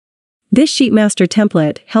This Sheet Master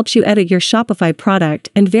template helps you edit your Shopify product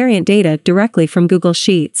and variant data directly from Google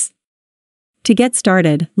Sheets. To get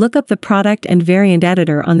started, look up the Product and Variant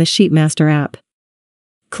Editor on the Sheet Master app.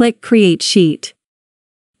 Click Create Sheet.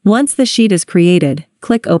 Once the sheet is created,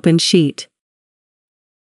 click Open Sheet.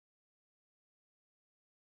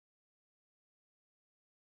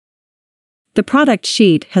 The product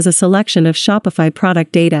sheet has a selection of Shopify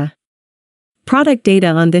product data. Product data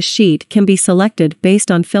on this sheet can be selected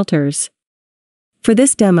based on filters. For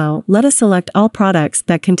this demo, let us select all products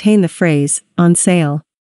that contain the phrase, "on sale."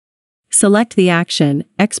 Select the action,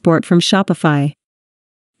 Export from Shopify.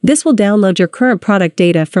 This will download your current product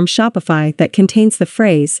data from Shopify that contains the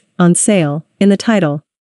phrase, "on sale," in the title.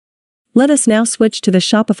 Let us now switch to the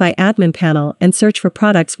Shopify admin panel and search for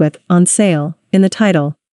products with "on sale" in the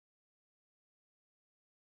title.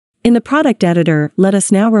 In the product editor, let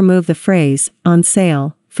us now remove the phrase, "on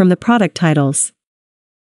sale," from the product titles.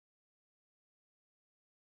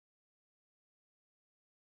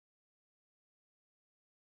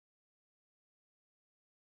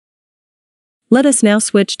 Let us now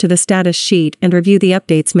switch to the status sheet and review the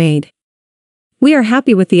updates made. We are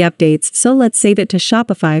happy with the updates, so let's save it to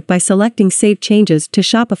Shopify by selecting Save Changes to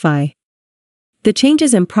Shopify. The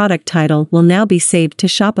changes in product title will now be saved to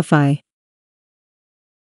Shopify.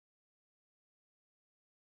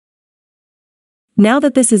 Now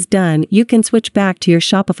that this is done, you can switch back to your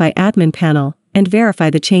Shopify admin panel and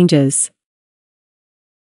verify the changes.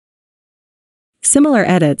 Similar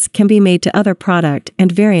edits can be made to other product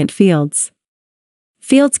and variant fields.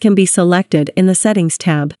 Fields can be selected in the Settings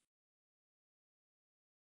tab.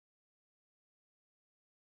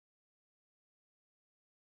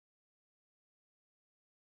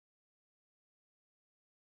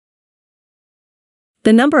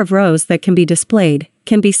 The number of rows that can be displayed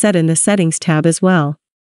can be set in the Settings tab as well.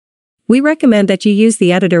 We recommend that you use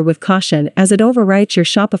the editor with caution as it overwrites your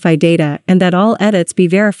Shopify data and that all edits be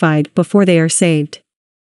verified before they are saved.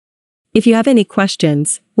 If you have any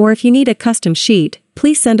questions, or if you need a custom sheet,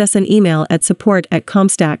 please send us an email at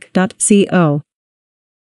support@comstack.co.